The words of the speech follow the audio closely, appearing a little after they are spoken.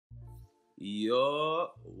Yo,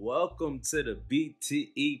 welcome to the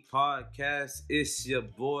BTE podcast. It's your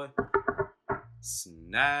boy,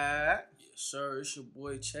 Snaxx. Yes, sir. It's your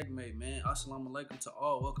boy Checkmate, man. Assalamu alaikum to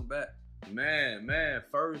all. Welcome back. Man,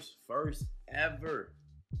 first ever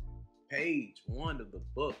page 1 of the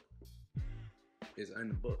book is in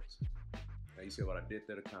the books. Now you see what I did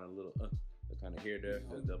there? The kind of little, the kind of here there,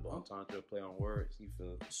 the double entendre play on words. You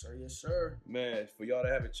feel it? Yes, sir. Man, for y'all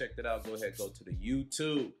that haven't checked it out, go ahead, go to the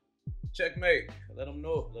YouTube. Checkmate. Let them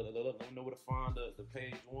know. Let them know where to find the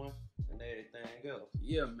page 1 and everything else.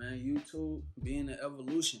 Yeah, man. YouTube being an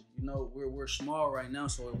evolution. You know, we're small right now,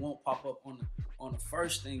 so it won't pop up on the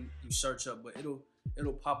first thing you search up, but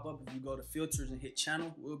it'll pop up if you go to filters and hit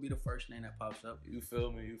channel. We'll be the first name that pops up. You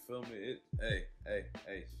feel me? Hey.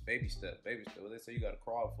 Baby step. What they say, you gotta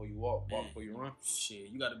crawl before you walk before you run. Shit,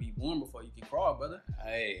 you gotta be born before you can crawl, brother.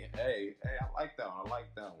 Hey, I like that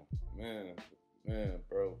one. Man,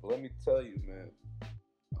 bro. But let me tell you, man,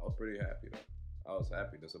 I was pretty happy though. I was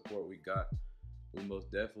happy. The support we got. We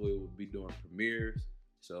most definitely will be doing premieres.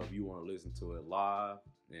 So if you want to listen to it live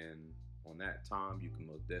and on that time, you can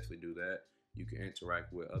most definitely do that. You can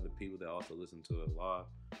interact with other people that also listen to it live.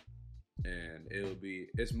 And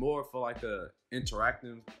it's more for like a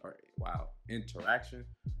interaction,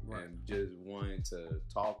 Right. And just wanting to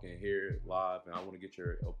talk and hear it live. And I want to get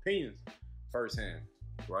your opinions firsthand,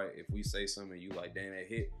 right? If we say something you like, damn, that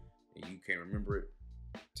hit, and you can't remember it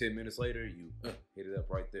 10 minutes later, you hit it up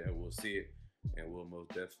right there and we'll see it. And we'll most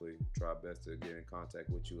definitely try our best to get in contact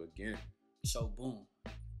with you again. So boom,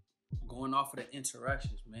 going off of the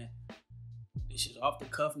interactions, man. This is off the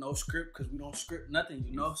cuff, no script, because we don't script nothing,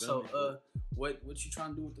 you know. So what you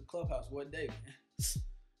trying to do with the clubhouse? What day, man?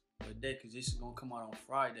 What day? Because this is gonna come out on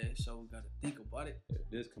Friday, so we gotta think about it. If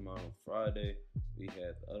this come out on Friday, we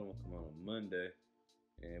have the other one come out on Monday,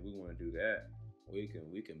 and we want to do that. We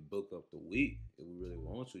can book up the week if we really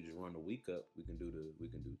want to. Just run the week up. We can do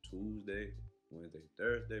Tuesday, Wednesday,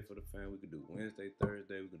 Thursday for the fan. We can do Wednesday,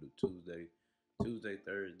 Thursday. We can do Tuesday,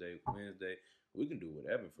 Thursday, Wednesday. We can do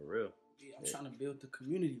whatever for real. Yeah, I'm trying to build the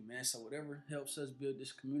community, man. So whatever helps us build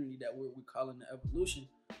this community that we're calling the evolution,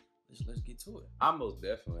 let's get to it. I most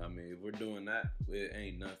definitely. I mean, if we're doing that, it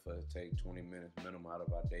ain't nothing for us to take 20 minutes minimum out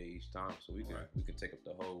of our day each time. So we can take up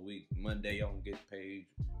the whole week. Monday, y'all can get the page.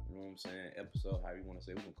 You know what I'm saying? Episode, however you want to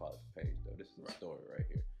say. We can call it the page though. This is the story right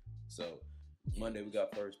here. So Monday we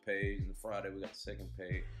got first page, and Friday we got the second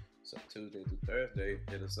page. So Tuesday through Thursday,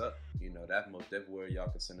 hit us up. You know, that's most definitely where y'all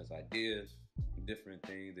can send us ideas, different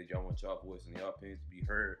things that y'all want y'all voice and y'all opinions to be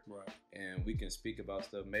heard. Right. And we can speak about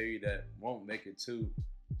stuff maybe that won't make it to,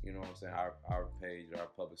 you know what I'm saying, our page, our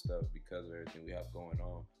public stuff because of everything we have going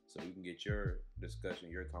on. So we can get your discussion,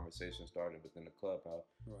 your conversation started within the clubhouse.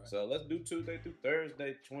 Right. So let's do Tuesday through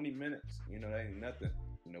Thursday, 20 minutes. You know, that ain't nothing.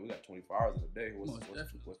 You know, we got 24 hours in a day. What's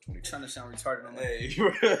 24? Trying to sound retarded on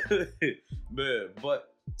that. Hey, man,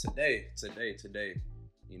 but today,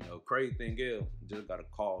 you know, crazy thing is, just got a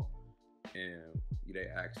call and they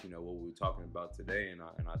asked, you know, what we were talking about today, and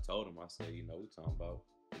I told them, I said, you know, we talking about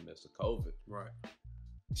the midst of COVID, Right.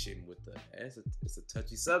 shitting with it's a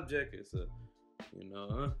touchy subject,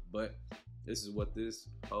 but this is what this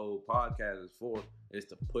whole podcast is for, is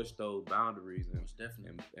to push those boundaries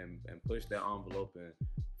and push that envelope and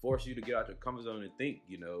force you to get out your comfort zone and think,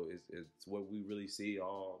 you know, it's what we really see,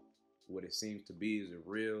 all what it seems to be. Is it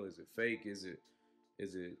real? Is it fake? Is it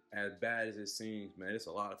as bad as it seems? Man, it's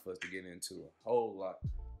a lot for us to get into, a whole lot.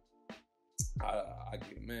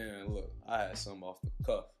 Look, I had something off the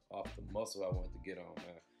cuff, off the muscle I wanted to get on,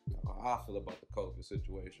 man. How I feel about the COVID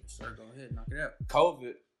situation. Sir, go ahead, knock it out.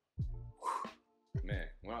 COVID, man,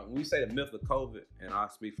 when we say the myth of COVID, and I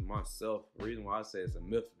speak for myself, the reason why I say it's a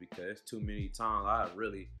myth is because it's too many times I've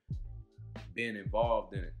really been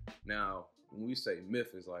involved in it. Now, when we say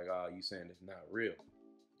myth, it's like, you saying it's not real.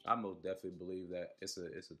 I most definitely believe that it's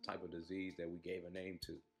a type of disease that we gave a name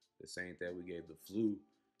to. The same thing we gave the flu.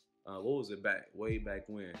 What was it way back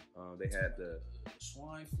when? They had the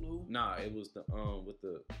swine flu. Nah, it was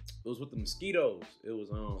with the mosquitoes. It was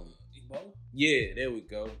Ebola. Yeah, there we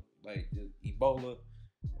go. Like just Ebola.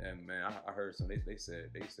 And man, I heard some. They said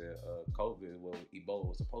COVID was what Ebola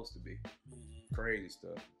was supposed to be. Mm-hmm. Crazy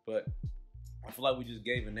stuff. But I feel like we just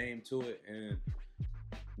gave a name to it, and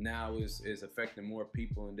now it's affecting more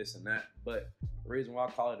people and this and that. But the reason why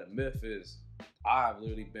I call it a myth is I've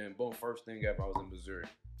literally been, first thing ever, I was in Missouri.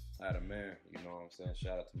 I had a man, you know what I'm saying?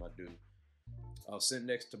 Shout out to my dude. I was sitting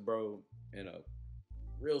next to bro in a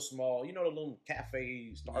real small, you know, the little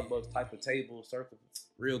cafe, Starbucks type of table, circle,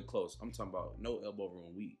 real close. I'm talking about no elbow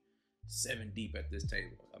room. We 7 deep at this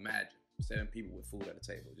table. Imagine. 7 people with food at a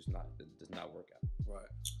table. Just not, it does not work out. Right.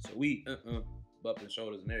 So we bumping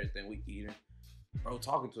shoulders and everything. We eating. Bro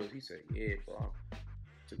talking to us. He said, "Yeah, bro, I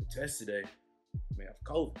took a test today. I have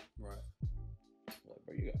COVID." Right. Like,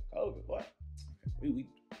 bro, you got COVID? What? We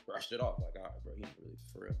brushed it off. Like, all right, bro, he ain't really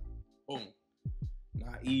for real. Boom.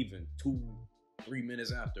 Not even 2-3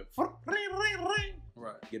 minutes after.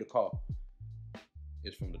 Right. Get a call.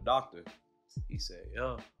 It's from the doctor. He said,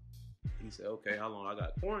 "Yeah." He said, "Okay, how long I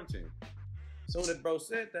got quarantine?" Soon as bro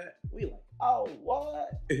said that, we like, oh,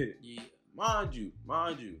 what? Yeah. Mind you.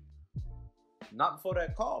 Not before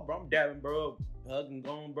that call, bro. I'm dabbing bro up, hugging,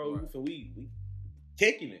 going, bro. Right. We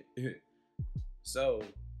kicking it. So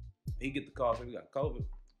he get the call, so we got COVID.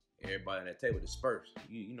 Everybody at that table dispersed.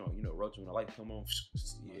 You know, Roach when I like to come on.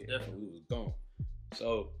 Yeah, definitely. We was gone.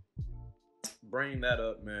 So bring that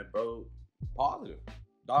up, man, bro. Positive.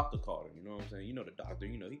 Doctor called him, you know what I'm saying? You know the doctor,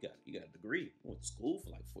 he got a degree. He went to school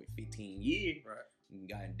for like 15 years. Right. And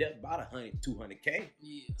got in debt about 100, 200K.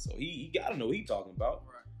 Yeah. So he gotta know what he talking about.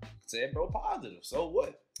 Right. Said, bro, positive. So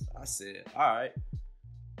what? I said, all right,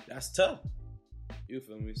 that's tough. You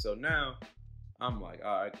feel me? So now I'm like,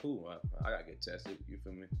 all right, cool. I gotta get tested. You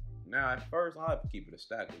feel me? Now at first I have to keep it a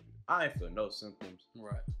stack with you. I ain't feel no symptoms.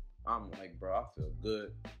 Right. I'm like, bro, I feel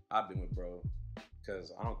good. I've been with bro.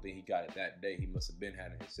 Because I don't think he got it that day. He must have been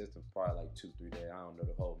having his system probably like 2-3 days. I don't know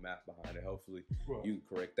the whole math behind it. Hopefully you can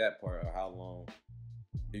correct that part. Or how long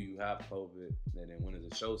do you have COVID? And then when does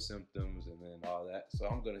it show symptoms? And then all that. So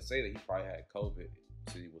I'm going to say that he probably had COVID.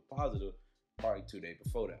 So he was positive probably 2 days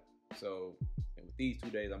before that. So and with these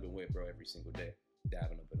 2 days, I've been with bro every single day.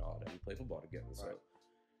 Dabbing up and all that. We play football together. Right. So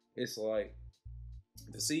it's like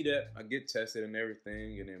to see that I get tested and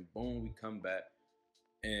everything. And then boom, we come back.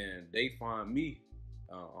 And they find me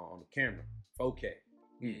on the camera, 4K.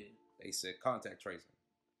 Yeah. They said contact tracing,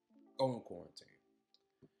 go in quarantine.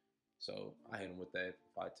 So I hit them with that.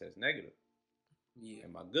 If I test negative, yeah,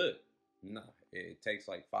 am I good? Nah, it takes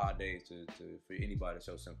like 5 days to for anybody to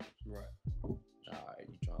show symptoms. Right. All right,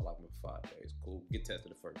 you trying to lock me for 5 days? Cool. Get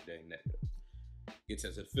tested the first day, negative. Get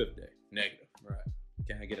tested the 5th day, negative. Right.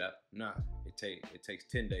 Can I get out? Nah, it takes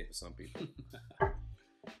 10 days for some people.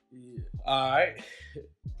 Yeah. All right,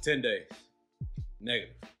 10 days.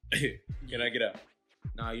 Negative. Can I get out?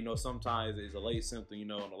 Now, sometimes it's a late symptom,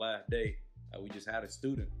 on the last day. We just had a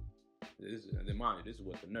student. And then mind you, this is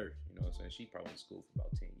what the nurse, you know what I'm saying? She probably in school for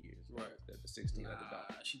about 10 years. Right. At the 16 at the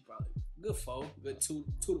doctor. She probably good 4, good 2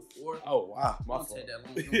 to 4. Oh, wow. My fault. Take that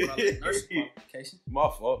long. Probably nurse qualification. My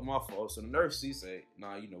fault. So the nurse, she said,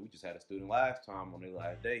 nah, we just had a student last time on their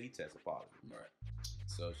last day. He tested positive. Right.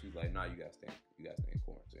 So she's like, nah, you gotta stay in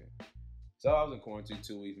quarantine. So I was in quarantine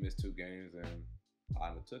 2 weeks, missed 2 games, and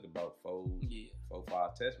I took about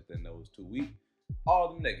 4-5 tests within those 2 weeks. All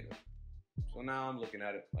of them negative. So now I'm looking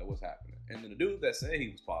at it like, what's happening? And then the dude that said he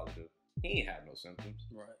was positive, he ain't have no symptoms.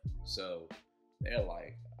 Right. So they're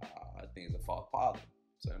like, I think it's a false positive.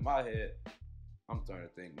 So in my head, I'm starting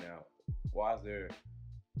to think now, why is there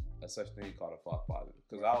a such thing called a false positive?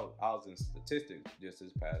 Because I was in statistics just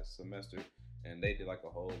this past semester, and they did like a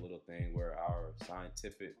whole little thing where our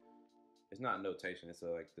scientific, it's not notation, it's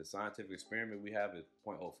like the scientific experiment we have is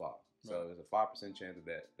 0.05. So there's a 5% chance of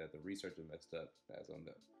that the researcher messed up. That's on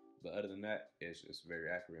them. But other than that, it's very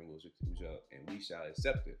accurate, and we shall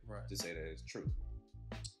accept it to say that it's true.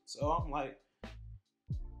 So I'm like,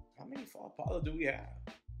 how many false positives do we have?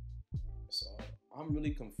 So I'm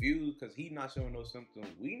really confused because he's not showing no symptoms.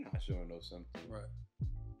 We not showing no symptoms. Right.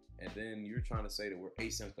 And then you're trying to say that we're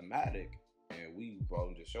asymptomatic and we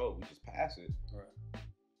bro just show it, we just pass it. Right.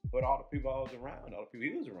 But all the people I was around, all the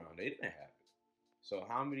people he was around, they didn't have it. So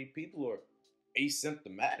how many people are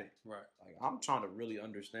asymptomatic? Right. Like I'm trying to really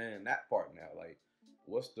understand that part now. Like,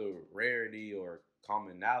 what's the rarity or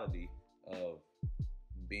commonality of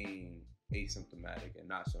being asymptomatic and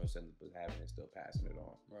not showing symptoms but having it, still passing it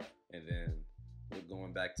on? Right. And then we're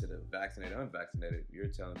going back to the vaccinated, unvaccinated. You're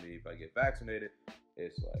telling me if I get vaccinated,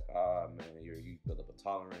 it's like, man, you build up a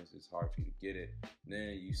tolerance. It's hard for you to get it. And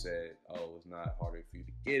then you said, oh, it's not harder for you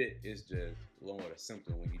to get it. It's just lower the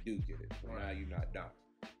symptom when you do get it. So now you're not dying.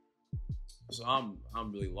 So I'm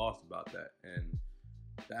really lost about that. And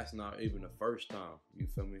that's not even the first time. You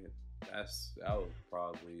feel me? That was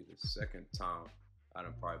probably the second time I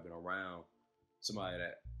done probably been around somebody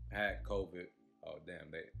that had COVID. Oh damn,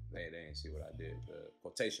 they didn't see what I did. The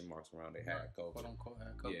quotation marks around they had COVID. Quote unquote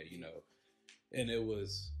had COVID. Yeah, you know. And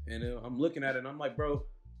I'm looking at it and I'm like, bro,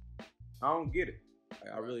 I don't get it.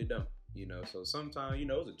 I really don't. You know, so sometimes, you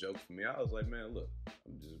know, it was a joke for me. I was like, man, look,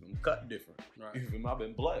 I'm cut different. Right. You feel me? I've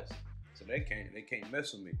been blessed. So they can't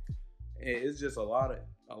mess with me. And it's just a lot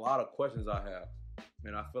of questions I have.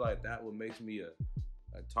 And I feel like that what makes me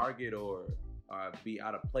a target or be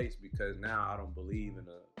out of place, because now I don't believe in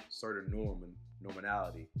a certain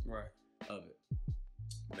normality of it.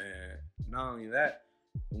 Man, not only that,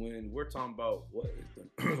 when we're talking about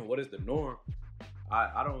what is the norm,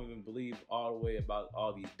 I don't even believe all the way about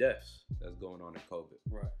all these deaths that's going on in COVID.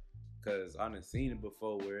 Right. Because I done seen it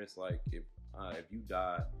before where it's like if you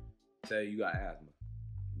die, say you got asthma,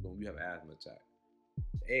 boom, you have an asthma attack.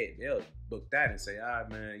 They'll book that and say, all right,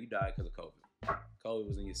 man, you died because of COVID. COVID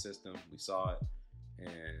was in your system. We saw it,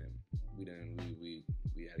 and we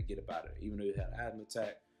had to get up out of it. Even though you had an asthma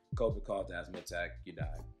attack, COVID caused the asthma attack, you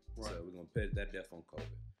died. Right. So we're gonna put that death on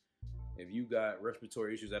COVID. If you got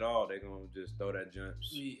respiratory issues at all, they're gonna just throw that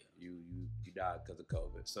jumps. Yeah. You died because of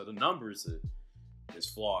COVID. So the numbers is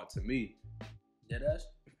flawed to me. Deadass.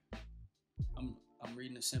 I'm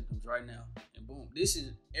reading the symptoms right now, and boom, this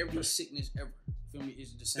is every sickness ever. Feel me?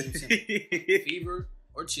 It's the same symptoms: fever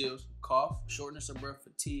or chills, cough, shortness of breath,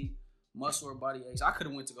 fatigue, muscle or body aches. I could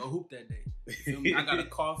have went to go hoop that day. Feel me? I got a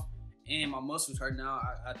cough and my muscles hurt now.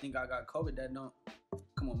 I think I got COVID. That don't.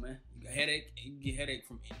 Come on, man. You got headache. You get headache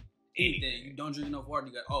from anything. You don't drink enough water.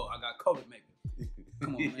 You got I got COVID maybe.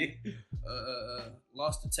 Come on, man.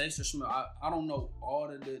 Lost the taste or smell. I don't know all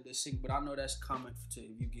the sick, but I know that's common to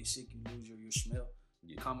if you get sick, you lose your smell.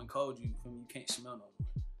 Yeah. Common cold, you can't smell no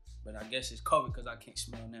more. But I guess it's COVID because I can't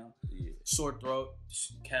smell now. Yeah. Sore throat,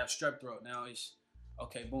 calf strep throat. Now it's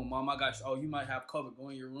okay. Boom, mom, I got you. Oh, you might have COVID. Go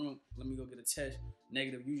in your room. Let me go get a test.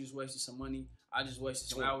 Negative. You just wasted some money. I just wasted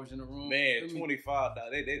some hours in the room. Man, $25.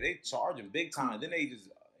 They charging big time. Then they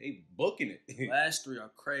booking it. Last three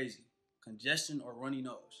are crazy. Congestion or runny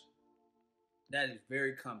nose. That is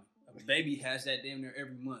very common. A baby has that damn near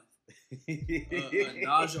every month.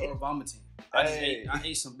 Nausea or vomiting. I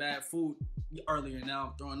ate some bad food earlier. Now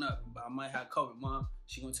I'm throwing up. But I might have COVID. Mom,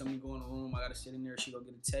 she gonna tell me to go in the room. I gotta sit in there. She gonna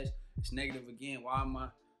get a test. It's negative again. Why am I?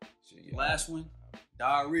 Last one,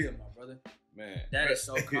 diarrhea, my brother. Man, that is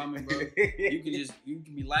so common, bro. You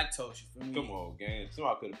can be lactose. You feel me? Come on, gang.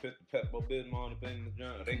 Somebody could have put the Pepto-Bismol on the thing in the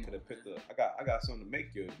joint. They could have put I got something to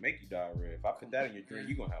make you diarrhea. If I put that in your drink,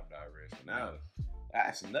 you gonna have diarrhea. So now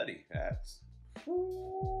that's nutty.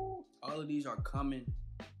 All of these are common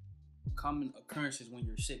occurrences when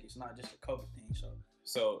you're sick. It's not just a COVID thing.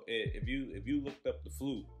 So if you looked up the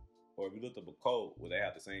flu, or if you looked up a cold, will they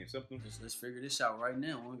have the same symptoms? Let's figure this out right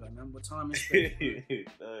now. We got nothing but time.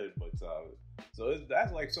 So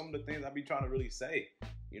that's like some of the things I be trying to really say,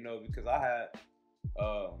 because I had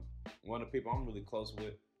one of the people I'm really close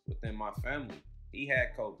with within my family. He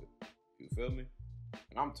had COVID. You feel me?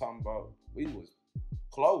 And I'm talking about we was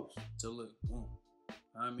close. So look, boom.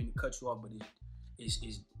 I don't mean to cut you off, but it's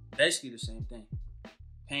basically the same thing.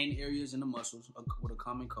 Pain areas in the muscles with a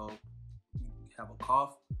common cold. You have a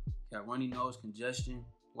cough. You got runny nose, congestion,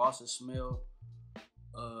 loss of smell,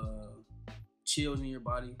 chills in your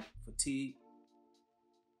body, fatigue.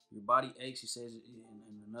 Your body aches. He says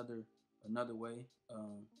in another way.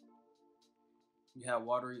 You have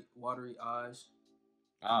watery eyes.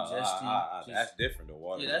 Congestion. That's different than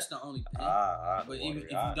watery. Yeah, that's the only thing.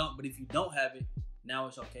 But if you don't have it, now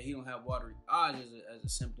it's okay. He don't have watery eyes as a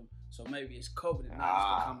symptom. So maybe it's COVID and not just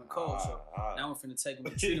a common cold. So now we're finna take him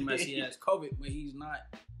and treat him as he has COVID, but he's not.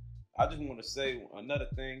 I just want to say another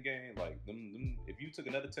thing, gang. Like, if you took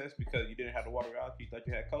another test because you didn't have the watery eyes, you thought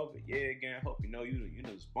you had COVID, yeah, gang, I hope you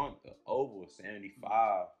spent over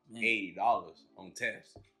 $75, $80 on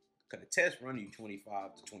tests. Because the test run you $25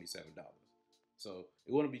 to $27. So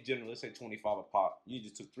it wouldn't be general. Let's say $25 a pop. You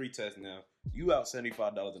just took 3 tests now. You out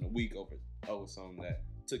 $75 in a week over something that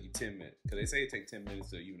took you 10 minutes. Because they say it takes 10 minutes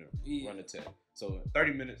to even run the test. So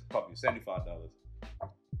 30 minutes, probably $75.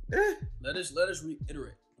 Let us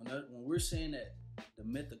reiterate. When we're saying that the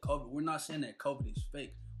myth of COVID, we're not saying that COVID is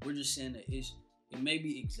fake. We're just saying that it may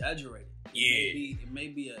be exaggerated. It may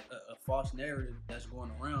be a false narrative that's going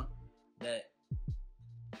around that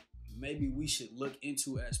maybe we should look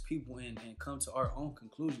into as people and come to our own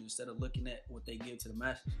conclusions instead of looking at what they give to the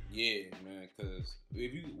masses. Yeah, man, because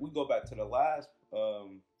we go back to the last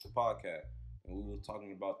podcast and we were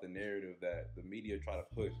talking about the narrative that the media try to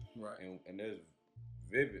push. Right. And there's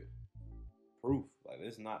vivid proof. Like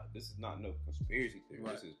this is not no conspiracy theory.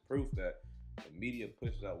 Right. This is proof that the media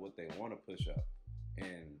pushes out what they want to push out.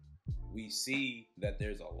 And we see that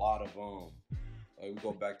there's a lot of we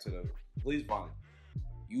go back to the police violence.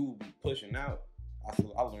 You will be pushing out.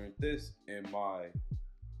 I learned this in my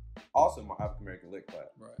African American lit class.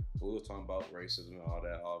 Right. We were talking about racism and all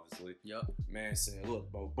that, obviously. Yep. Man said,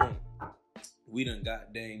 look, bro, boom. We done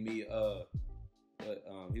got dang me, but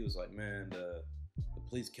he was like, man, the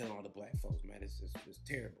police killing all the black folks, man. It's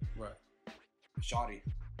terrible. Right. shawty,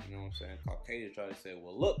 you know what I'm saying, Caucasian try to say,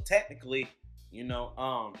 well, look, technically, you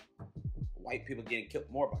know, white people getting killed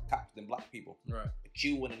more by cops than black people. Right. But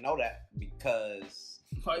you wouldn't know that because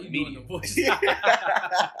why you media. doing the voice? You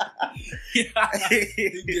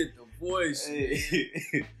get the voice.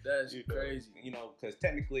 That's crazy. You know, because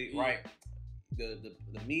technically, right, the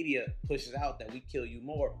media pushes out that we kill you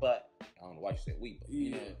more, but I don't know why you said we, but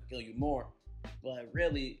you know, kill you more. But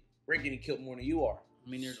really, we're getting killed more than you are. I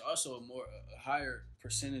mean, there's also a higher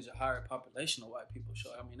percentage, a higher population of white people. So,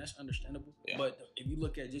 I mean, that's understandable. Yeah. But if you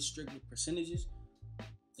look at just strictly percentages,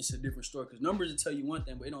 it's a different story. Because numbers will tell you one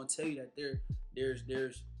thing, but they don't tell you that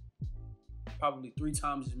there's probably 3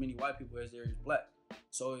 times as many white people as there is black.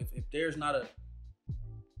 So if there's not a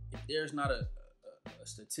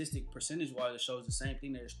statistic percentage-wise that shows the same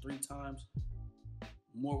thing, there's 3 times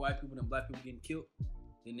more white people than black people getting killed,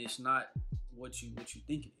 then it's not what you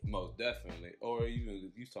think it is. Most definitely. Or even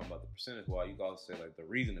if you talking about the percentage wise, you gotta say like the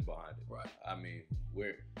reasoning behind it. Right. I mean,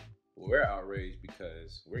 we're outraged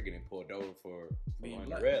because we're getting pulled over for running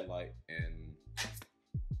the red light, and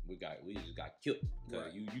we just got killed because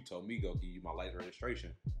right. you told me go give you my license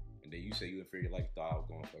registration, and then you say you in fear of your life, thought I was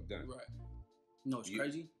going for a gun. Right. You know it's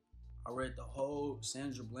crazy? I read the whole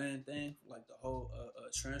Sandra Bland thing, like the whole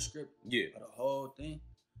transcript. Yeah. Of the whole thing.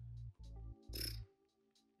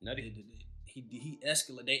 Nutty. He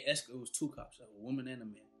escalated. It was 2 cops, a woman and a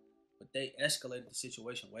man, but they escalated the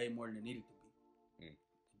situation way more than it needed to be.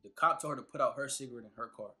 The cop told her to put out her cigarette in her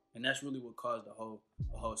car, and that's really what caused the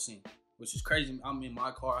whole scene, which is crazy. I'm in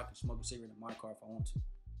my car. I can smoke a cigarette in my car if I want to.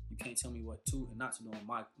 You can't tell me what to and not to do in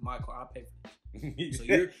my car. I pay for this. So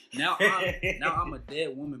now I'm a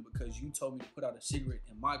dead woman because you told me to put out a cigarette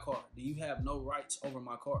in my car. Do you have no rights over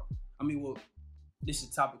my car? I mean, well, this is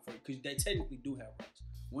a topic for you because they technically do have rights.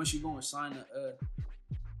 Once you go and sign the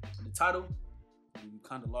title, you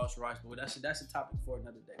kind of lost rights. But that's a topic for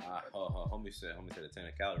another day. Homie said the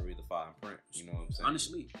 10 calorie, the fine print. You know what I'm saying?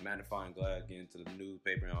 Honestly, magnifying glass, getting to the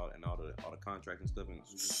newspaper and all the contracts and stuff. And,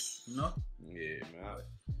 yeah, man.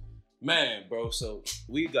 Man, bro, so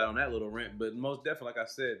we got on that little rant, but most definitely, like I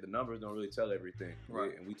said, the numbers don't really tell everything.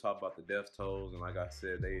 Right. And we talk about the death tolls, and like I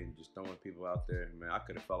said, they just throwing people out there. Man, I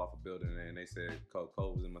could have fell off a building, and they said cold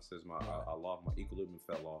was in my system. I lost my equilibrium,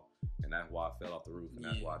 fell off, and that's why I fell off the roof, and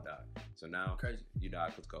that's why I died. So now, crazy. You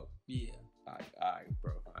died because cold. Yeah. All right,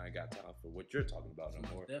 bro. I ain't got time for what you're talking about no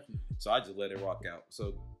more. Definitely. So I just let it rock out.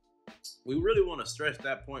 So we really want to stress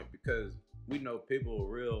that point because we know people are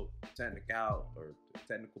real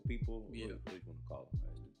technical people. Yeah. What do you want to call them?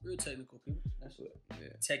 Real technical people. That's what.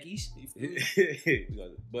 Yeah. Techies.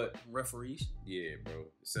 But referees. Yeah, bro.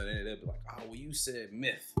 So then they'll be like, oh, well, you said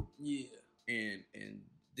myth. Yeah. And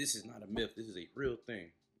this is not a myth. This is a real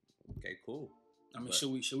thing. Okay, cool. I mean, should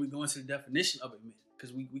we go into the definition of a myth?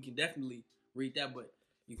 Because we can definitely read that, but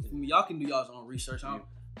y'all can do y'all's own research. I'm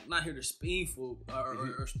not here to spoon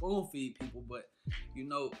feed people, but you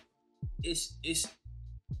know, it's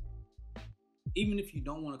even if you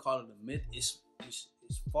don't want to call it a myth, it's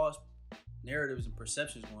false narratives and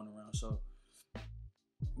perceptions going around. So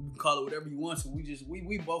you can call it whatever you want. So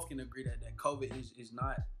we both can agree that COVID is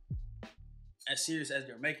not as serious as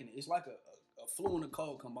they're making it. It's like a flu and a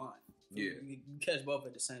cold combined. Yeah, you catch both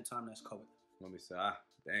at the same time. That's COVID. Let me say,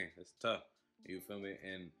 dang, that's tough. You feel me?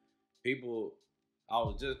 And people, I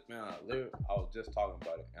was just talking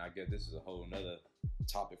about it, and I guess this is a whole nother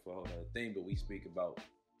topic for a whole nother thing. But we speak about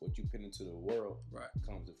what you put into the world, right,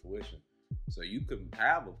 comes to fruition. So you could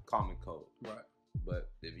have a common cold, right?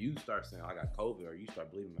 But if you start saying I got COVID, or you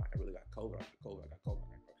start believing I really got COVID, I got COVID,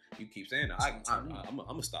 you keep saying that, I'm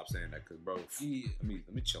gonna stop saying that because, bro, yeah.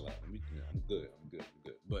 let me chill out. I'm good.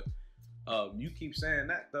 But you keep saying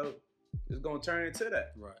that though, it's gonna turn into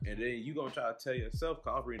that, right? And then you gonna try to tell yourself.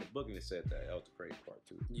 Cause I was reading a book and it said that was the crazy part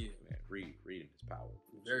too. Yeah, man, reading is powerful.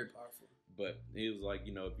 Very powerful. But it was like,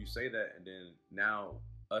 you know, if you say that, and then now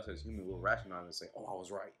us as humans will rationalize and say, "Oh, I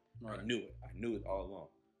was right. I knew it all along."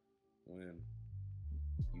 When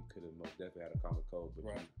you could have most definitely had a common cold,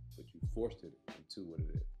 but you forced it into what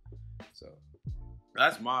it is. So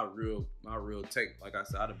that's my real take. Like I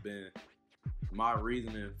said, my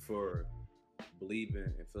reasoning for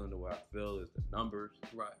believing and feeling the way I feel is the numbers.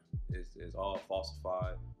 Right. It's all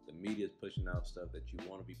falsified. The media's pushing out stuff that you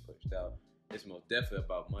want to be pushed out. It's most definitely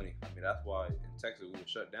about money. I mean, that's why in Texas we were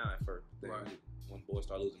shut down at first. When boys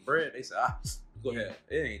started losing bread, they said, go ahead.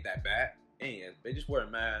 It ain't that bad. They just wear a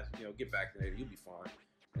mask, get vaccinated, you'll be fine.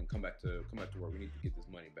 And come back to work. We need to get this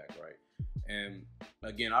money back, right? And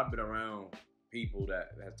again, I've been around people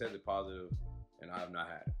that has tested positive and I have not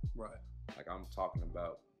had it. Right. Like I'm talking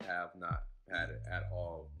about have not had it at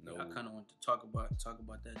all. No. I kind of want to talk about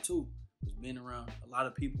that too. was being around a lot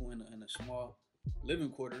of people in a small living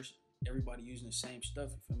quarters. Everybody using the same stuff.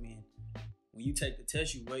 You feel me? And when you take the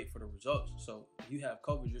test, you wait for the results. So if you have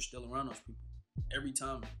COVID, you're still around those people. Every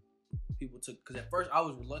time people took, because at first I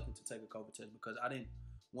was reluctant to take a COVID test because I didn't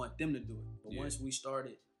want them to do it. But once we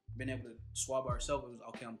started being able to swab ourselves, it was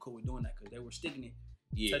okay. I'm cool with doing that because they were sticking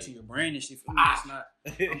it, touching your brain and shit. It's not.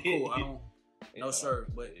 I'm cool. I don't. No sir.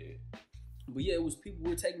 But yeah, it was people. We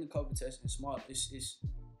were taking the COVID test in small. It's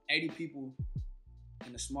 80 people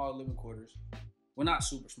in the small living quarters. Well, not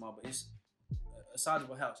super small, but it's a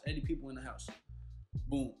sizable house. 80 people in the house.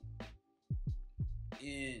 Boom.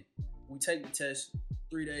 And we take the test.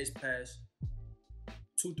 3 days pass.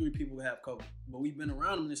 2-3 people have COVID, but we've been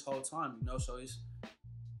around them this whole time, you know. So it's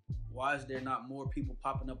why is there not more people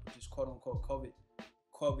popping up with this quote unquote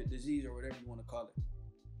COVID disease or whatever you want to call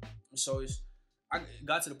it? And so I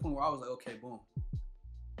got to the point where I was like, okay, boom.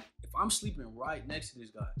 If I'm sleeping right next to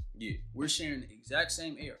this guy, we're sharing the exact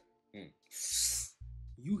same air.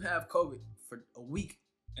 You have COVID for a week,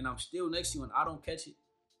 and I'm still next to you, and I don't catch it.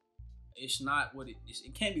 It's not what it is.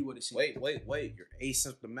 It can't be what it seems. Wait. You're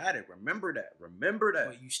asymptomatic. Remember that.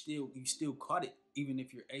 But you still caught it, even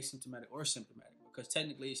if you're asymptomatic or symptomatic, because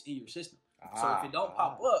technically it's in your system. So if it don't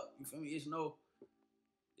pop up, you feel me? It's no.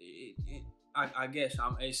 I guess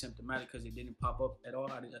I'm asymptomatic because it didn't pop up at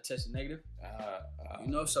all. I tested negative.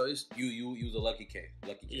 You know, so it's you was a lucky case.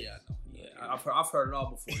 Yeah, I know. Yeah, I've heard it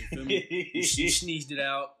all before. You feel me? you sneezed it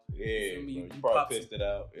out. Yeah, you feel me? You probably pissed it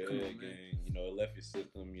out. Yeah, gang. You know, it left your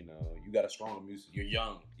system. You know, you got a strong immune system. You're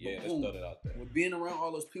young. Yeah, let's throw that out there. With being around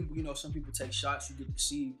all those people, you know, some people take shots. You get to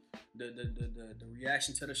see the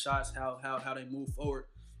reaction to the shots, how they move forward.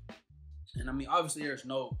 And I mean, obviously,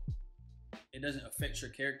 it doesn't affect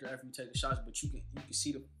your character after you take the shots, but you can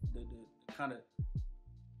see the kind of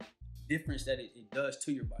difference that it does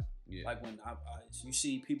to your body. Yeah. Like when you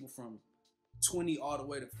see people from 20 all the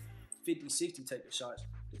way to 50, 60 take the shots.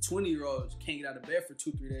 The 20-year-olds can't get out of bed for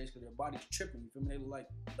 2-3 days because their body's tripping. You feel me? They look like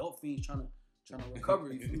dope fiends trying to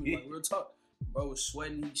recover. You feel me? Like real talk. Bro was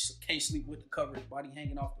sweating. He can't sleep with the cover. His body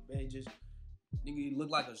hanging off the bed. Just nigga, he look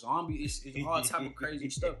like a zombie. It's all type of crazy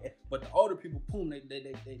stuff. But the older people, boom, they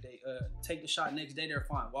take the shot. Next day they're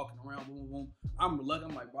fine, walking around, boom, boom. I'm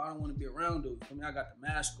reluctant. I'm like, bro, I don't want to be around dude. For me, I got the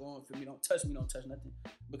mask on. For me, don't touch me, don't touch nothing,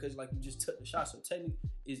 because like you just took the shot. So technically,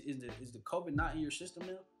 is the COVID not in your system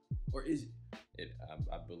now, or is it?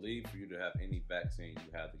 I believe for you to have any vaccine,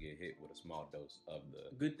 you have to get hit with a small dose of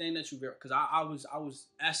the. Good thing that you because I was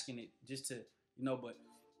asking it just to but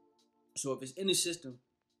so if it's in the system.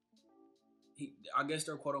 I guess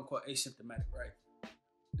they're quote unquote asymptomatic, right?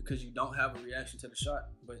 Because you don't have a reaction to the shot.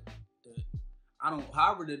 But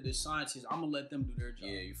however the scientists, I'm gonna let them do their job.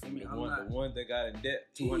 Yeah, you feel me? The one that got in debt,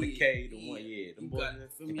 200K. The one, them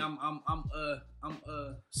boys. Feel me? I'm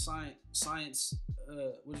science.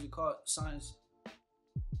 What is it called? Science.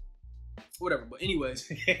 Whatever. But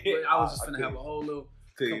anyways, I was just gonna have a whole little.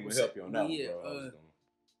 Couldn't even help you on that one, bro.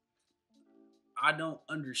 I don't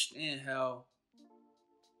understand how.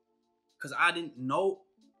 Because I didn't know,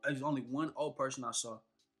 there's only one old person I saw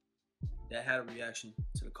that had a reaction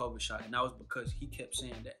to the COVID shot, and that was because he kept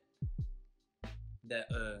saying that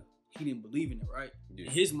he didn't believe in it, right? Yeah.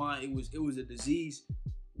 In his mind, it was a disease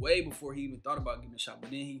way before he even thought about getting the shot.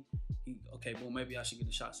 But then he okay, well, maybe I should get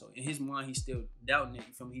the shot. So in his mind, he's still doubting it.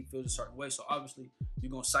 You feel me? He feels a certain way. So obviously,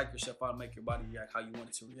 you're gonna psych yourself out and make your body react how you want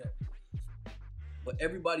it to react. But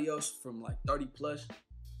everybody else from like 30 plus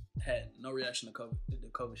had no reaction to the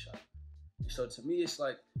COVID shot. So to me, it's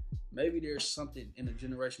like maybe there's something in the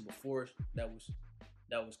generation before us that was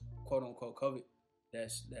quote unquote COVID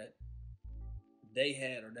that they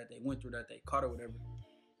had or that they went through, that they caught or whatever,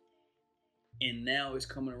 and now it's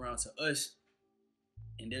coming around to us,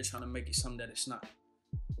 and they're trying to make it something that it's not,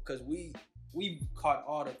 because we caught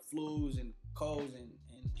all the flus and colds and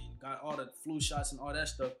got all the flu shots and all that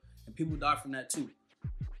stuff, and people died from that too,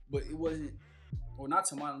 but it wasn't, or not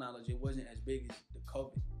to my knowledge, it wasn't as big as the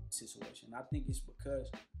COVID situation. I think it's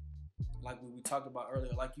because, like we talked about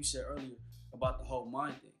earlier, like you said earlier about the whole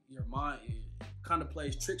mind thing. Your mind kind of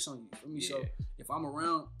plays tricks on you. For me, so if I'm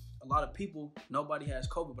around a lot of people, nobody has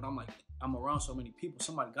COVID, but I'm around so many people,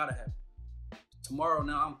 somebody gotta have it. Tomorrow,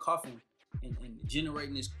 now I'm coughing and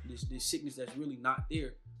generating this sickness that's really not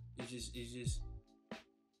there. It's just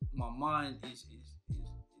my mind is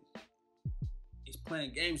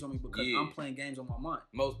playing games on me because I'm playing games on my mind.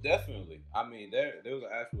 Most definitely. I mean, there was an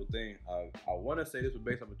actual thing. I want to say this was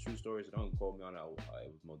based off a true story, so don't quote me on that.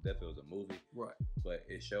 It was most definitely a movie, right? But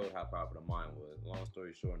it showed how powerful the mind was. Long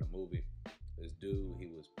story short, in the movie, this dude, he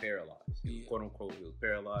was paralyzed. He was, quote unquote, he was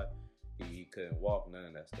paralyzed. He couldn't walk, none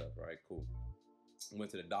of that stuff. Right? Cool.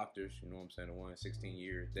 Went to the doctors, you know what I'm saying, the one 16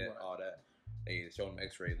 years, that, Right. all that. They showed him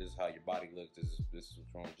x-ray. This is how your body looks. This is what's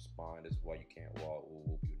wrong with your spine. This is why you can't walk.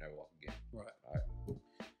 You'll never walk again. Right. All right.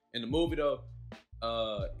 In the movie, though,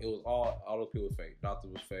 it was all those people were fake. Doctor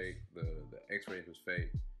was fake. The x-rays was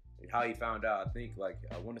fake. And how he found out, I think, like,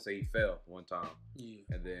 I want to say he fell one time. Yeah.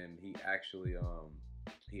 And then he actually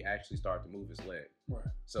started to move his leg. Right.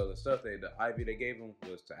 So the stuff the IV they gave him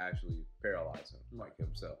was to actually paralyze him, like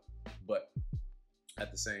himself. But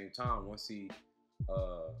at the same time,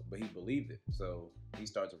 but he believed it. So he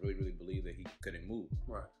started to really, really believe that he couldn't move.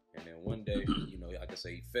 Right. And then one day, like I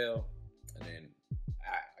say, he fell, and then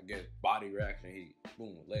I guess body reaction, he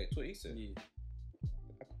boom, leg twist. He said,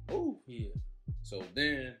 "Ooh, yeah." So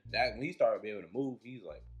then when he started being able to move, he's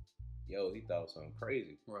like, "Yo," he thought it was something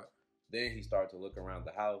crazy. Right. Then he started to look around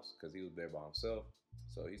the house because he was there by himself.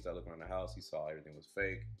 So he started looking around the house. He saw everything was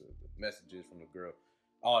fake, the messages from the girl,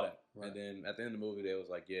 all that. Right. And then at the end of the movie, they was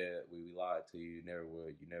like, "Yeah, we lied to you. You never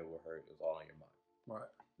would hurt. It was all in your mind." Right.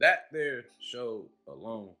 That there showed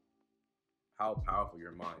alone how powerful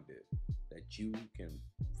your mind is. That you can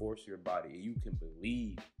force your body, you can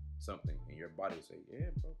believe something, and your body will say, "Yeah,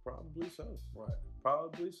 bro, probably so." Right.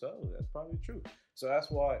 Probably so. That's probably true. So that's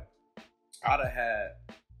why I'd have had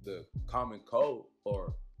the common cold,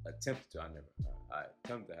 or attempted to. I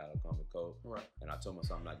attempted to have a common cold. Right. And I told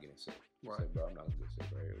myself I'm not getting sick. Right. I said, "Bro, I'm not gonna get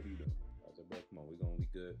sick right here. What are you doing?" I said, "Bro, come on, we're gonna be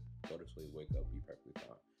good. Go to sleep, wake up, be perfectly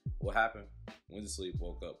fine." What happened? Went to sleep,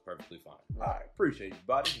 woke up perfectly fine. Right. All right, appreciate you,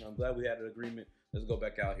 buddy. I'm glad we had an agreement. Let's go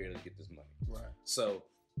back out here and get this money. Right. So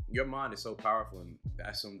your mind is so powerful, and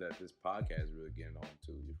that's something that this podcast is really getting on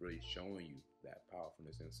to. It's really showing you that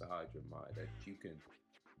powerfulness inside your mind, that you can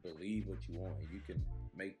believe what you want and you can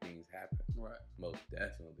make things happen. Right. Most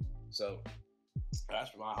definitely. So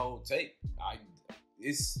that's my whole take.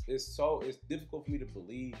 It's difficult for me to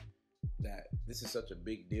believe that this is such a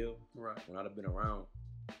big deal. Right. When I've been around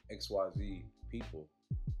XYZ people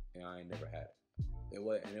and I ain't never had it. It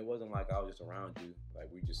wasn't like I was just around you, like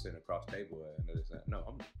we just sitting across the table and this and that. No,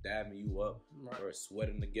 I'm dabbing you up. Right. We're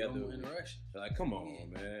sweating together. No interaction. Like, come on,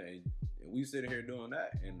 man. And we sitting here doing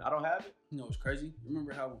that, and I don't have it. You know, it's crazy.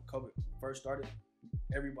 Remember how when COVID first started,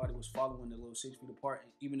 everybody was following the little 6 feet apart,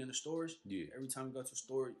 and even in the stores. Yeah. Every time you go to a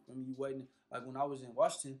store, when you waiting, like when I was in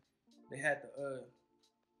Washington, they had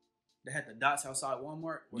the dots outside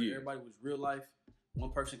Walmart where everybody was real life.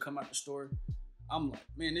 One person come out the store. I'm like,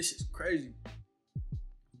 man, this is crazy.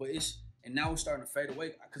 But and now it's starting to fade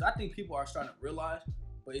away because I think people are starting to realize,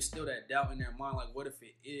 but it's still that doubt in their mind. Like, what if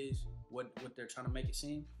it is what they're trying to make it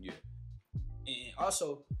seem? Yeah. And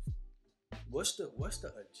also, what's the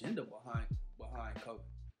agenda behind COVID?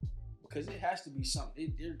 Because it has to be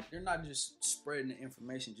something. They're not just spreading the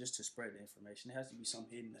information just to spread the information. There has to be some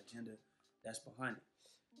hidden agenda that's behind it.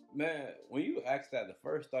 Man, when you ask that, the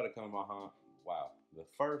first thought that comes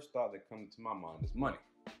to my mind is money.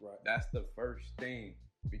 Right. That's the first thing,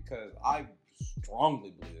 because I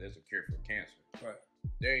strongly believe there's a cure for cancer. Right.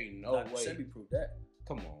 There ain't no way. Sebi proved that.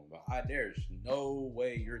 Come on, bro. There's no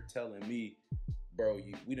way you're telling me, bro,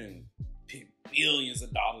 we done put billions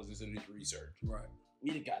of dollars into this research. Right.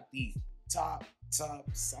 We done got these top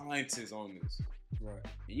scientists on this. Right.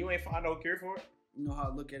 And you ain't find no cure for it? You know how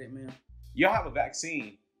I look at it, man? Y'all have a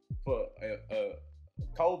vaccine for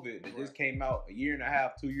COVID that just came out a year and a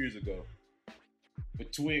half, 2 years ago.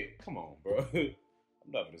 Come on, bro. I'm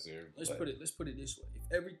not gonna say it. Let's put it this way.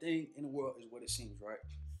 If everything in the world is what it seems, right?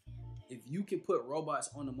 If you can put robots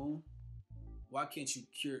on the moon, why can't you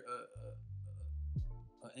cure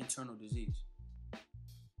an internal disease?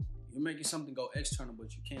 You're making something go external,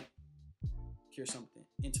 but you can't cure something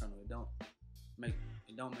internal. It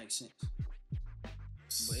don't make sense.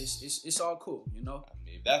 But it's all cool, you know. I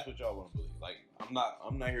mean, if that's what y'all want to believe. Like,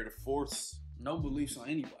 I'm not here to force no beliefs on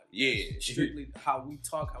anybody. Yeah, that's strictly how we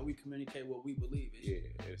talk, how we communicate what we believe.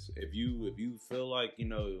 If you feel like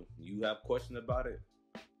you have questions about it,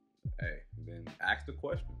 hey, then ask the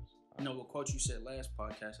questions. You know what quote you said last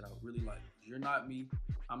podcast that I really like? You're not me,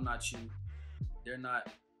 I'm not you. They're not.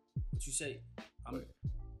 What you say?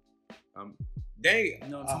 Dang, you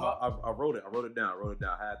know I wrote it down.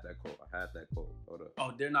 I had that quote. Hold up.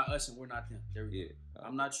 Oh, they're not us and we're not them. There we go.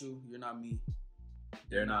 I'm not you. You're not me.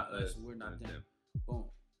 They're not us. We're not them. Boom.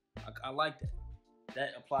 I like that. That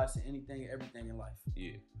applies to anything and everything in life.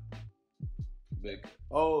 Yeah.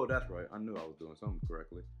 Oh, that's right. I knew I was doing something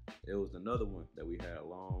correctly. It was another one that we had a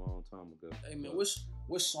long time ago. Hey man,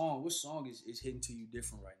 what song is hitting to you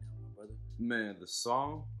different right now, my brother? Man, the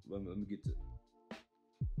song. Let me get to.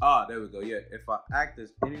 There we go. Yeah, if I act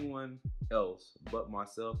as anyone else but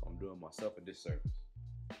myself, I'm doing myself a disservice.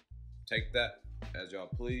 Take that as y'all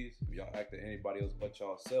please. If y'all act to anybody else but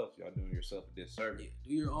yourself, y'all doing yourself a disservice. Yeah,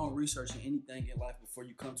 do your own research in anything in life before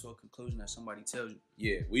you come to a conclusion that somebody tells you.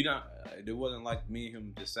 Yeah, we not. It wasn't like me and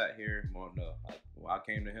him just sat here. Well, no. When I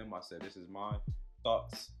came to him, I said, "This is my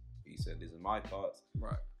thoughts." He said, "This is my thoughts."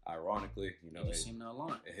 Right. Ironically, it seemed to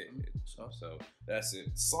align. So that's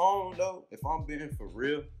it. Song though, if I'm being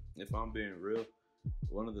real,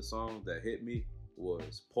 one of the songs that hit me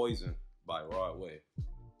was "Poison" by Rod Wave.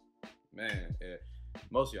 Man,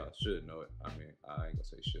 most of y'all should know it. I mean, I ain't gonna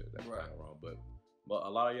say should. That's kind of wrong, but a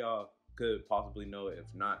lot of y'all could possibly know it.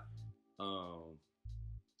 If not,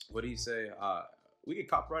 what do you say? We get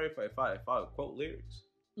copyrighted if I quote lyrics.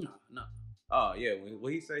 No. Oh yeah,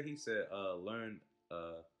 what he said? He said, learn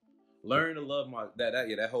to love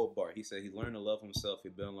that whole bar. He said he learned to love himself. He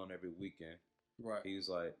been alone every weekend. Right. He's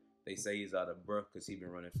like, they say he's out of breath because he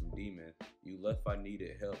been running from demons. You left, I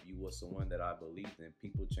needed help. You was the one that I believed in.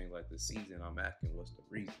 People change like the season. I'm asking, what's the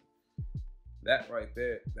reason? That right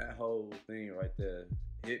there, that whole thing right there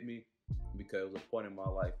hit me because it was a point in my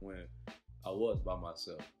life when I was by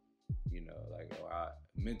myself. You know, like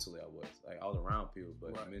mentally I was. Like I was around people,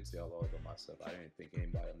 but mentally I was always by myself. I didn't think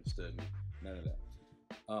anybody understood me. None of that.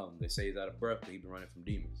 They say he's out of breath. He been running from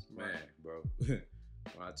demons. Man, bro.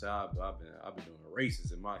 When I tell you, I've been doing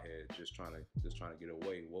races in my head, just trying to get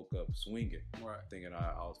away. Woke up swinging, thinking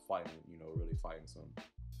I was fighting, really fighting something.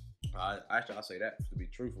 I'll say that to be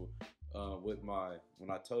truthful. When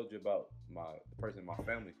I told you about the person in my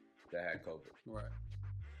family that had COVID,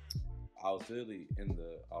 I was literally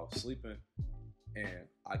I was sleeping, and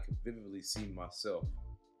I could vividly see myself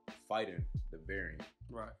fighting the variant.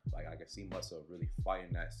 Right. Like I could see myself really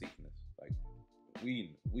fighting that sickness. Like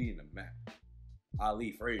we in the map.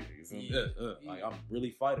 Ali Frazier, you feel me? Like I'm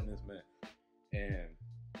really fighting this man, and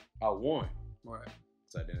I won. Right.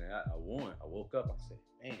 So then I won. I woke up. I said,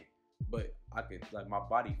 man, but I could my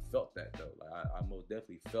body felt that though. Like I most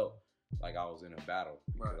definitely felt like I was in a battle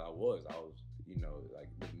because I was, like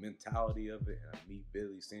the mentality of it and me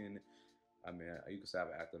barely seeing it. I mean, you could say I have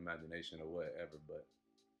an active imagination or whatever, but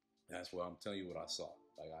that's what I'm telling you what I saw.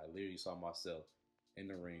 Like I literally saw myself in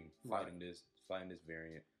the ring fighting this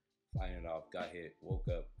variant. Fighting it off, got hit, woke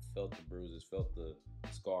up, felt the bruises, felt the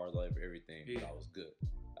scars, everything. But I was good.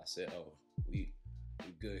 I said, "Oh, we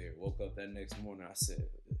good here." Woke up that next morning. I said,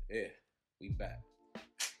 "Yeah, we back."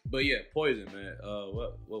 But yeah, Poison, man.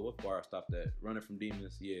 What bar I stopped at? Running from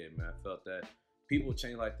demons. Yeah, man. I felt that. People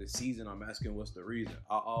change like the season. I'm asking, what's the reason?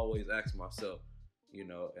 I always ask myself,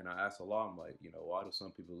 and I ask Allah, I'm like, why do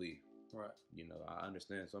some people leave? Right. I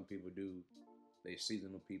understand some people do. They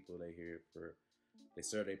seasonal people. They here for. They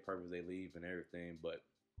serve their purpose, they leave and everything. But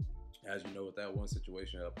as you know, with that one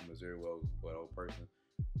situation up in Missouri, with an old person,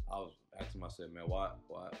 I was asking myself, man, why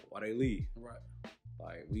they leave? Right.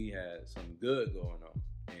 Like we had something good going on,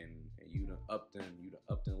 and you done upped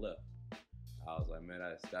and left. I was like, man,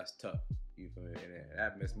 that's tough. You feel me? And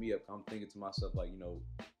that messed me up. I'm thinking to myself, like,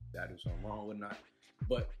 did I do something wrong or not?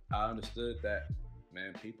 But I understood that,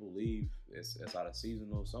 man, people leave. It's out of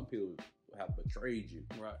seasonal. Some people have betrayed you.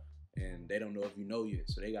 Right. And they don't know if you know yet,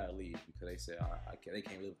 so they gotta leave because they say they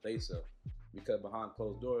can't live with themselves. Because behind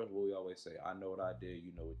closed doors, what we always say, I know what I did,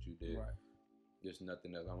 you know what you did. Right. There's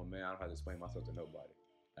nothing else. I'm a man. I don't have to explain myself to nobody,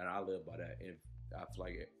 and I live by that. And I feel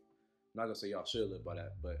like it. I'm not gonna say y'all should live by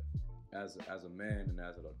that, but as a man and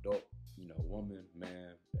as an adult, woman,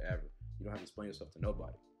 man, whatever, you don't have to explain yourself to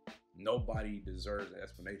nobody. Nobody deserves an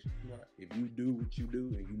explanation. Right. If you do what you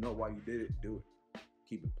do and you know why you did it, do it.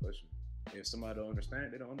 Keep it pushing. If somebody don't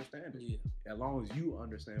understand, they don't understand it. Yeah. As long as you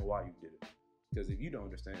understand why you did it. Because if you don't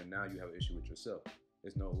understand, now you have an issue with yourself.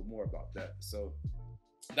 There's no more about that. So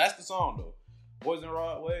that's the song though. Poison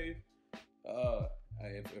Rod Wave.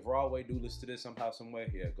 If Rod Wave do listen to this somehow, some way,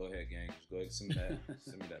 yeah, go ahead, gang. Just go ahead and send me that.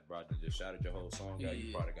 Send me that, bro. I just shouted your whole song out.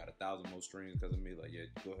 You probably got 1,000 more streams because of me. Like, yeah,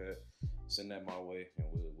 go ahead. Send that my way and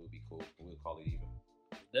we'll be cool. We'll call it even.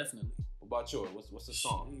 Definitely. What about yours? What's the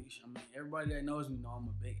song? Sheesh. I mean, everybody that knows me know I'm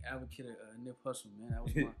a big advocate of Nip Hussle,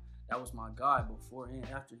 man. That was my guy before and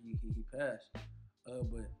after he passed.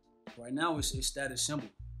 But right now it's Status Symbol.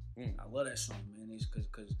 I love that song, man. It's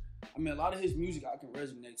because I mean a lot of his music I can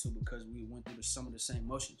resonate to because we went through some of the same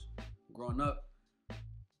emotions growing up.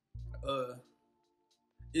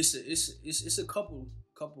 It's a couple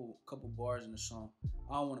bars in the song.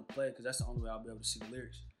 I don't want to play it because that's the only way I'll be able to see the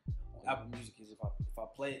lyrics. Apple Music is if I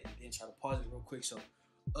play it and then try to pause it real quick. So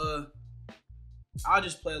I'll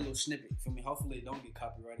just play a little snippet for me. Hopefully it don't get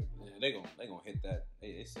copyrighted. Yeah, they gonna hit that.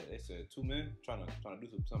 They said 2 men trying to do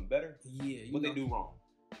something better. Yeah, what they do wrong?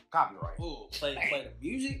 Copyright. Oh, play the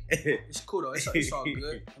music. It's cool though. It's all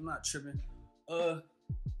good. I'm not tripping.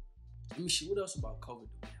 Let me see, what else about COVID do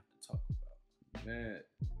we have to talk about? Man,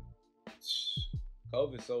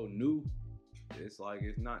 COVID's so new. It's like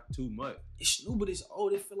it's not too much. It's new, but it's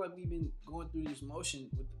old. It feel like we've been going through this motion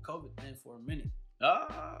with the COVID thing for a minute.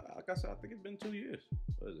 Like I said, I think it's been 2 years.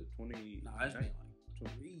 What is it, 20? Nah, it's been like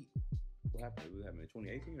 3. What happened? It was happening in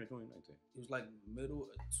 2018 or 2019? It was like middle of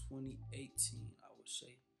 2018, I would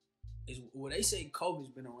say. They say COVID's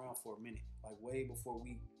been around for a minute, like way before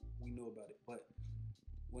we knew about it. But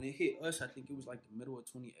when it hit us, I think it was like the middle of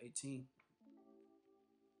 2018.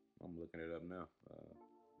 I'm looking it up now.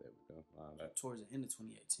 There we go. Towards the end of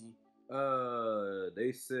 2018.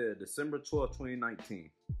 They said December 12th,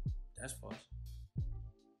 2019. That's false.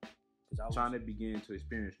 China began to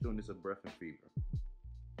experience shortness of breath and fever.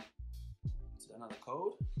 Is that not a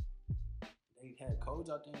code? They had codes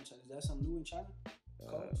out there in China. Is that something new in China?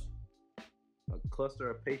 Codes? A cluster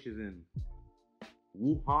of patients in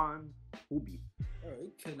Wuhan, Hubei.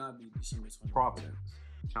 It could not be December 20th. Province.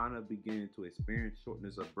 China began to experience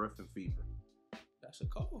shortness of breath and fever. That's a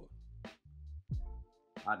code.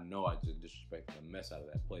 I know I just disrespected the mess out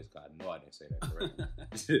of that place because I know I didn't say that correctly.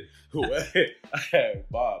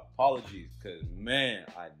 My apologies, because man,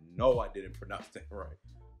 I know I didn't pronounce that right.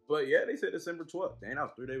 But yeah, they said December 12th. Dang, that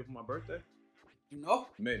was 3 days before my birthday. You know?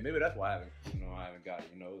 Maybe that's why I haven't got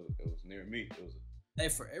it. You know, it was near me. Hey,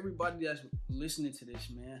 for everybody that's listening to this,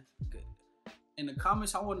 man, in the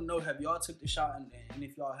comments, I want to know, have y'all took the shot? And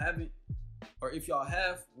if y'all haven't, or if y'all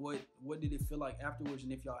have, what did it feel like afterwards?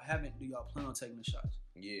 And if y'all haven't, do y'all plan on taking the shots?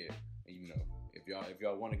 Yeah, and you know, if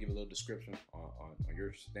y'all want to give a little description on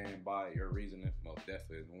your standby, your reasoning, most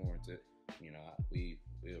definitely is warranted. You know, we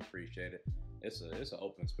appreciate it. It's an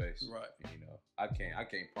open space, right? And, you know, I can't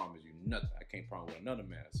promise you nothing. I can't promise what another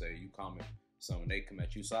man say. You comment something, they come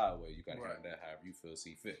at you sideways. You gotta handle that however you feel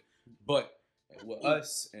see fit. But with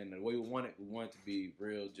us and the way we want it to be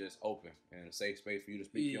real, just open and a safe space for you to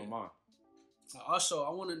speak your mind. Also,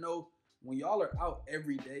 I want to know, when y'all are out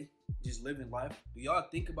every day, just living life, do y'all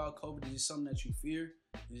think about COVID? Is it something that you fear?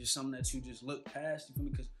 Is it something that you just look past? You feel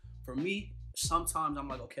me? Because for me, sometimes I'm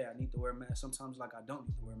like, okay, I need to wear a mask. Sometimes like I don't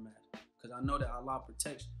need to wear a mask, because I know that Allah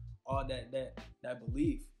protects all that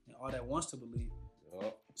believe and all that wants to believe.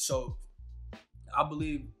 Yep. So I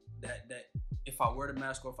believe that if I wear the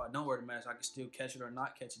mask or if I don't wear the mask, I can still catch it or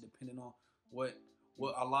not catch it, depending on what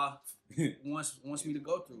Allah wants me to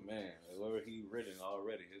go through. Man, whatever He written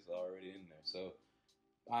already, it's already in there. So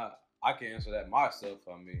I can answer that myself.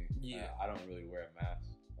 I mean, I don't really wear a mask.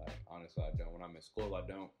 Like, honestly, I don't. When I'm in school, I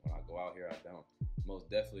don't. When I go out here, I don't. Most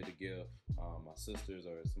definitely to give my sisters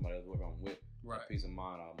or somebody else whoever I'm with peace of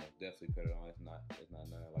mind, I'll most definitely put it on. It's not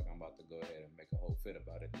nothing like I'm about to go ahead and make a whole fit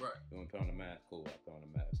about it. Right. You want to put on a mask? Cool, I put on a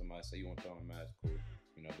mask. Somebody say you want to put on a mask? Cool.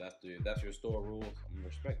 You know, that's your store rules. I'm gonna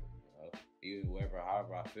respect it. You know, even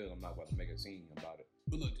however I feel, I'm not about to make a scene about it.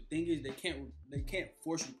 But look, the thing is, they can't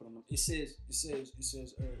force you to put on them. It says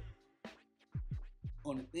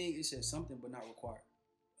on the thing, it says something but not required.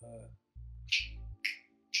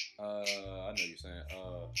 I know you're saying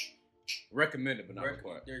recommended but not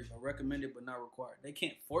required. There you go. Recommended but not required. They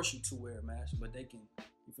can't force you to wear a mask, but they can,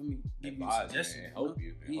 you feel me, give you suggestions. And hope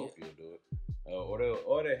you'll do it.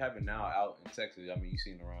 Or they have it now out in Texas. I mean, you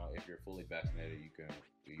seen around, if you're fully vaccinated,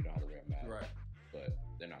 you don't have to wear a mask. Right. But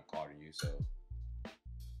they're not carding you, so.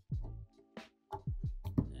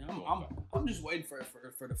 I'm just waiting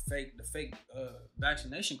for the fake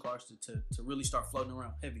vaccination cards to really start floating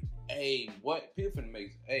around heavy. Hey, what people finna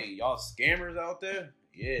make? Hey, y'all scammers out there?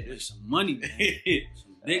 Yeah, there's some money, man.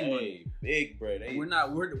 Some big money, big bread. We're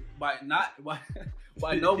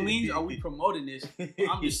by no means are we promoting this.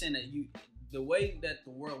 I'm just saying that the way that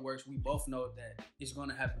the world works, we both know that it's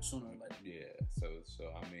gonna happen sooner or later. Yeah. So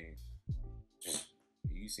I mean,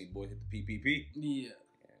 you seen boys hit the PPP? Yeah.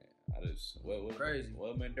 I just crazy.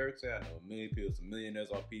 What man Dirk said, I know a million people, some millionaires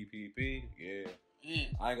on PPP. Yeah.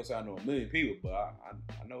 I ain't gonna say I know a million people, but I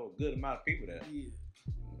know a good amount of people that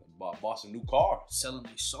bought some new cars, selling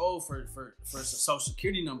their soul for some social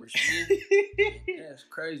security numbers. Man. Yeah, it's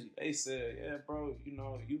crazy. They said, yeah, bro, you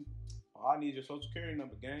know, I need your social security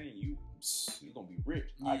number, gang. You gonna be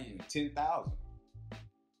rich. I give you 10,000.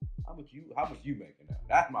 How much you making now?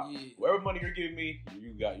 That's my whatever money you're giving me.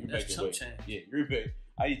 You making weight. Yeah, you're making.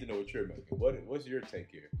 I need to know what you're making. What's your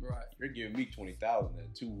take here? Right. You're giving me 20,000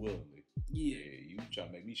 and too willingly. Yeah. You trying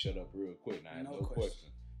to make me shut up real quick. Now I have no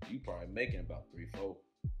question. You probably making about 3-4.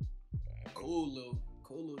 Cool little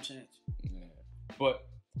chance. Yeah. But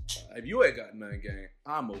if you ain't got nothing, gang,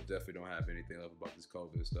 I most definitely don't have anything else about this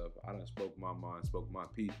COVID stuff. I done spoke my mind, spoke my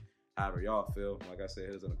piece. However y'all feel, like I said,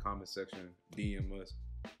 here's in the comment section. DM us.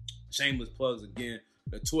 Shameless plugs again.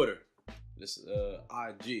 The Twitter. This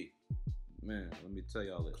IG. man, let me tell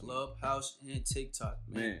y'all this. Clubhouse and TikTok,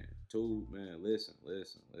 man. Listen,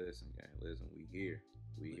 gang. Listen, we here.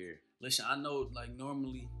 Listen, I know, like,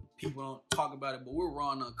 normally people don't talk about it, but we're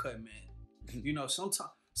raw and uncut, man. You know,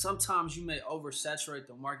 sometimes you may oversaturate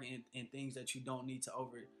the market in things that you don't need to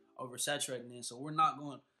oversaturate it in. So we're not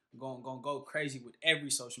going to go crazy with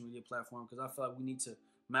every social media platform, because I feel like we need to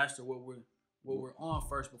master what we're on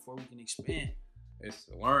first before we can expand. It's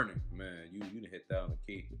learning, man. You done hit that on the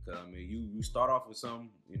key, because I mean, you start off with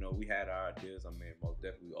something. You know, we had our ideas. I mean, most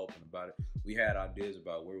definitely open about it. We had ideas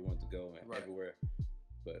about where we want to go and everywhere.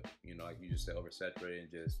 But, you know, like you just said, oversaturated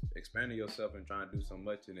and just expanding yourself and trying to do so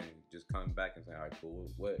much, and then just coming back and saying, all right,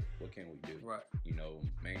 cool, what can we do? Right. You know,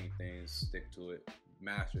 main things, stick to it,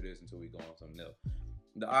 master this until we go on something else.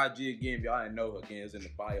 The IG again, if y'all didn't know, again, is in the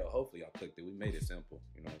bio. Hopefully y'all clicked it. We made it simple,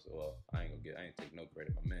 you know. So I ain't take no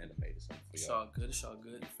credit. My man that made it simple for y'all. It's all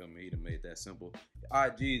good. You feel me? He done made that simple.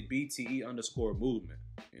 IG is BTE_movement.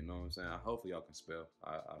 You know what I'm saying? Hopefully y'all can spell.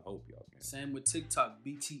 I hope y'all can. Same with TikTok,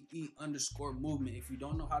 BTE_movement. If you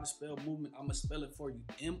don't know how to spell movement, I'm gonna spell it for you.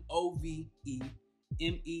 MOVEMENT.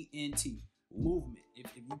 Movement.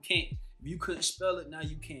 If you can't. If you couldn't spell it, now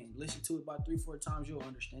you can. Listen to it about 3-4 times, you'll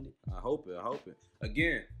understand it. I hope it.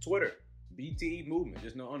 Again, Twitter, BTE movement,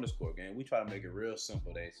 just no underscore, gang. We try to make it real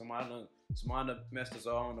simple. Somebody messed us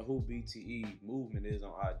all on the who BTE movement is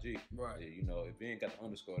on IG. Right. Yeah, you know, if they ain't got the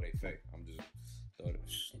underscore, they fake. I'm just throwing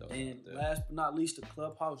And last but not least, the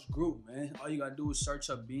Clubhouse group, man. All you gotta do is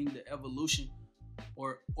search up Being the Evolution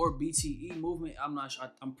or BTE movement. I'm not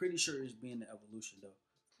sure. I'm pretty sure it's Being the Evolution though.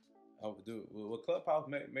 Will Clubhouse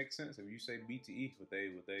make sense if you say BTE? Would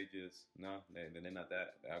they just they're not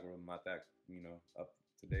that, the algorithm not that, you know, up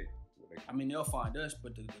to date? I mean, they'll find us,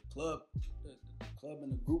 but the club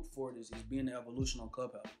and the group for it is Being the Evolution on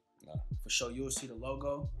Clubhouse. For sure, you'll see the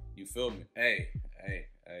logo. You feel me? Hey.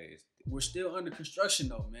 We're still under construction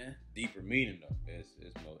though, man. Deeper meaning though. It's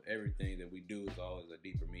everything that we do is always a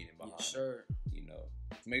deeper meaning behind it. Sure. You know,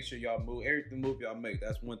 make sure y'all move. Every move y'all make,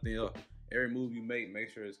 that's one thing. Every move you make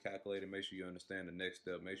sure it's calculated. Make sure you understand the next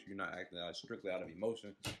step. Make sure you're not acting strictly out of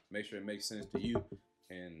emotion. Make sure it makes sense to you.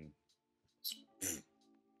 And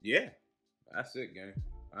yeah, that's it, gang.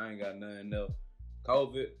 I ain't got nothing else.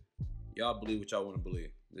 COVID, y'all believe what y'all want to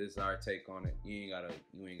believe. This is our take on it. You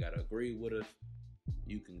ain't gotta agree with us.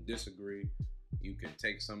 You can disagree. You can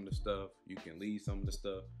take some of the stuff. You can leave some of the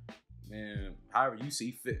stuff. Man, however you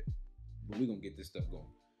see fit. But we're gonna get this stuff going.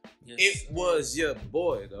 Yes, it was your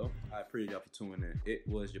boy, though. I appreciate y'all for tuning in. It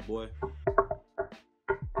was your boy,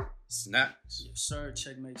 Snaxx. Yes, sir.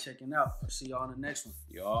 Checkmate checking out. I'll see y'all on the next one.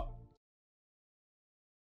 Y'all.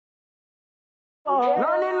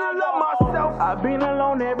 Learning to love myself. I've been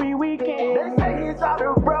alone every weekend. They say he's out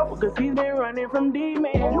of breath because he's been running from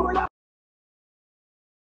demons.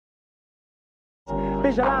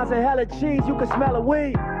 Visualizing hella cheese, you can smell a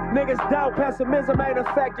weed. Niggas doubt pessimism ain't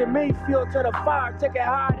affecting me. Fuel to the fire, take it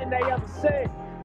higher than they ever said.